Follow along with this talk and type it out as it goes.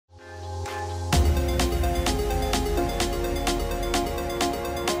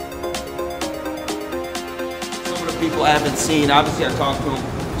people I haven't seen. Obviously, I talk to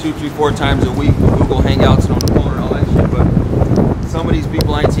them 2, 3, 4 times a week with Google Hangouts and on the phone and all that shit, but some of these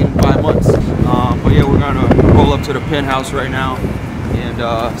people I ain't seen in 5 months. But yeah, we're gonna roll up to the penthouse right now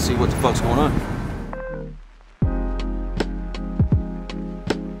and see what the fuck's going on.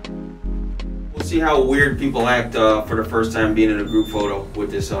 We'll see how weird people act for the first time being in a group photo with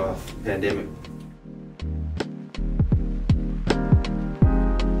this pandemic.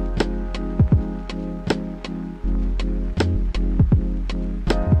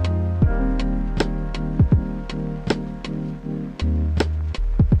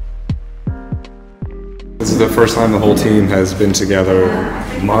 This is the first time the whole team has been together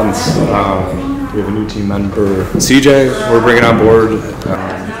in months. We have a new team member, CJ, we're bringing on board. You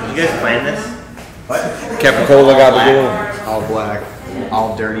guys playing this? What? Capicola got the goal. All black.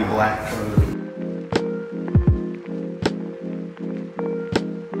 All dirty black.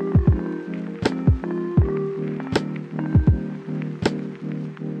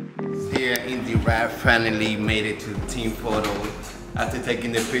 Here, INDIRAP finally made it to team photo after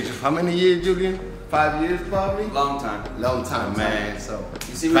taking the pictures. How many years, Julian? 5 years, probably? Long time. Long time, man. So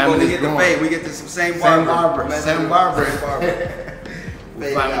you see, we get the fade. We get the same barber. Same barber.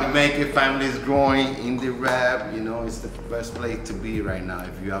 We finally make it. Family is growing. INDIRAP, you know, it's the best place to be right now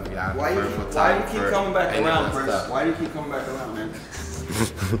if you have your Why do you keep coming back around, Chris? Why do you keep coming back around, man?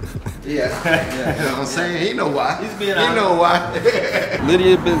 Yeah. You know what I'm saying? He know why. He's being honest. He know why.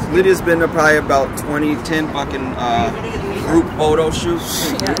 Lydia's been to probably about 10 fucking group photo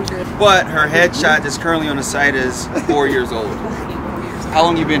shoots. But her headshot that's currently on the site is 4 years old. How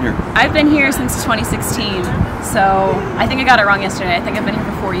long you been here? I've been here since 2016, so I think I got it wrong yesterday. I think I've been here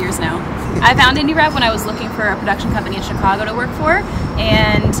for 4 years now. I found INDIRAP when I was looking for a production company in Chicago to work for,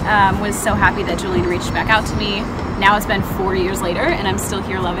 and was so happy that Julian reached back out to me. Now it's been 4 years later, and I'm still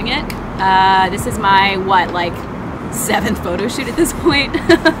here loving it. This is my, like 7th photo shoot at this point.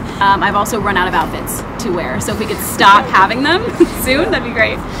 I've also run out of outfits to wear, so if we could stop having them soon, that'd be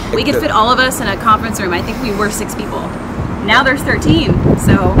great. We could fit all of us in a conference room. I think we were 6 people. Now there's 13,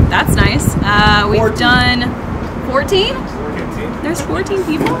 so that's nice. We've done 14? There's 14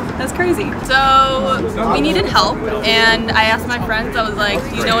 people? That's crazy. So we needed help, and I asked my friends, I was like,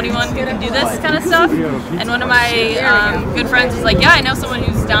 do you know anyone who can do this kind of stuff? And one of my good friends was like, yeah, I know someone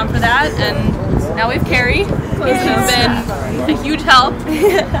who's down for that, and now we have Carrie, who's been a huge help.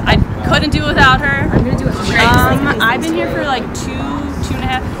 I couldn't do it without her. I'm gonna do it. Great. I've been here for like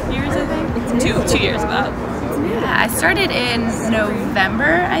 2.5 years, I think. 2 years about. Yeah, I started in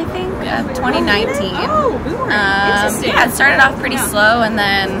November, I think, of 2019. Yeah, it started off pretty slow, and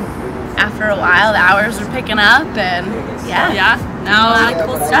then after a while, the hours were picking up, and yeah, now a lot of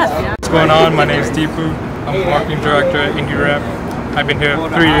cool stuff. What's going on? My name is Deepu. I'm the marketing director at INDIRAP. I've been here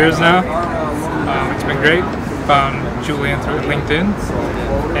 3 years now. It's been great. Found Julian through LinkedIn,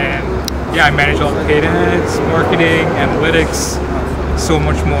 and yeah, I manage all the paid ads, marketing, analytics, so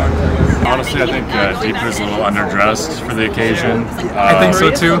much more. Honestly, I think Deepu's a little underdressed for the occasion. I think so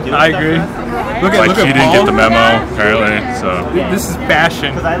too. I agree. Look at he didn't get the memo apparently. So this is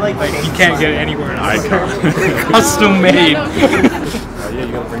fashion. Like you can't get it anywhere else. Icon. Custom made. Yeah,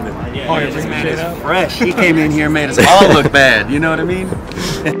 you gotta bring the. Oh, yeah, this man is fresh. He came in here and made us all look bad. You know what I mean?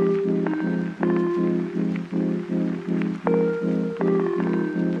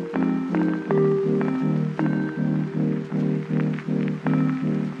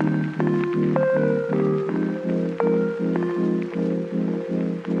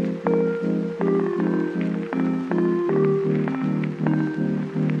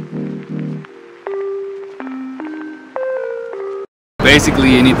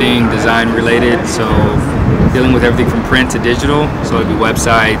 Basically anything design related, so dealing with everything from print to digital, so it'd be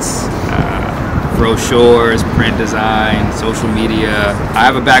websites, brochures, print design, social media. I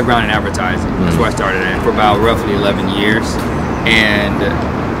have a background in advertising. That's where I started in for about roughly 11 years, and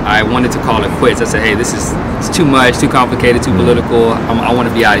I wanted to call it quits. I said, hey, it's too much, too complicated, too political. I want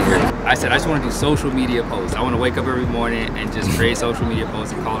to be out of here. I said, I just want to do social media posts. I want to wake up every morning and just create social media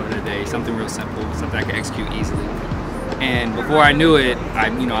posts and call it a day. Something real simple, something I can execute easily. And before I knew it, I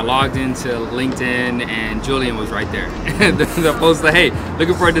logged into LinkedIn, and Julian was right there. the post like, hey,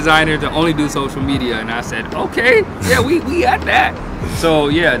 looking for a designer to only do social media. And I said, okay, yeah, we got that. So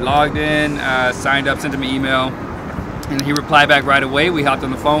yeah, logged in, signed up, sent him an email, and he replied back right away. We hopped on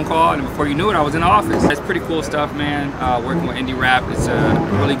the phone call, and before you knew it, I was in the office. It's pretty cool stuff, man. Working with INDIRAP, it's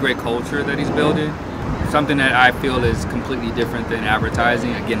a really great culture that he's building. Something that I feel is completely different than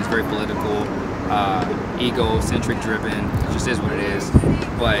advertising. Again, it's very political. Ego-centric driven, it just is what it is.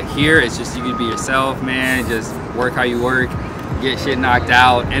 But here it's just you can be yourself, man, just work how you work. get shit knocked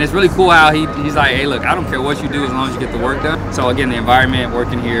out. And it's really cool how he's like, hey, look, I don't care what you do as long as you get the work done. So again, the environment,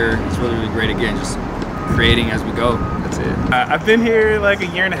 working here, it's really, really great. Again, just creating as we go. That's it. I've been here like a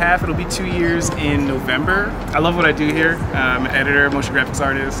year and a half. It'll be 2 years in November. I love what I do here. I'm an editor, motion graphics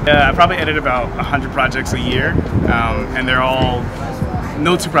artist. I probably edit about 100 projects a year, and they're all,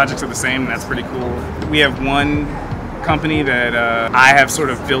 no two projects are the same, and that's pretty cool. We have one company that I have sort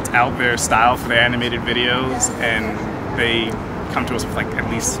of built out their style for their animated videos, and they come to us with like at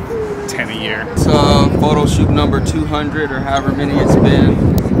least 10 a year. It's photo shoot number 200 or however many it's been.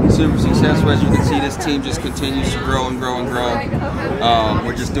 Super successful. As you can see, this team just continues to grow and grow and grow.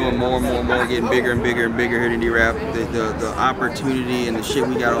 We're just doing more and more and more, getting bigger and bigger and bigger here at INDIRAP. The opportunity and the shit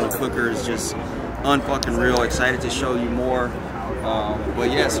we got on the cooker is just unfucking real. Excited to show you more.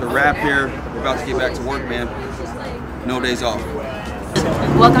 But yeah, it's a wrap here. We're about to get back to work, man. No days off.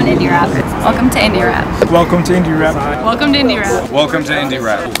 Welcome to INDIRAP. Welcome to INDIRAP. Welcome to INDIRAP. Welcome to INDIRAP. Welcome to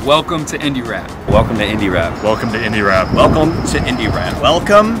INDIRAP. Welcome to INDIRAP. Welcome to INDIRAP. Welcome to INDIRAP. Welcome to INDIRAP.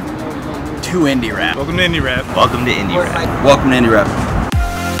 Welcome to INDIRAP. Welcome to INDIRAP. Welcome to INDIRAP. Welcome to INDIRAP.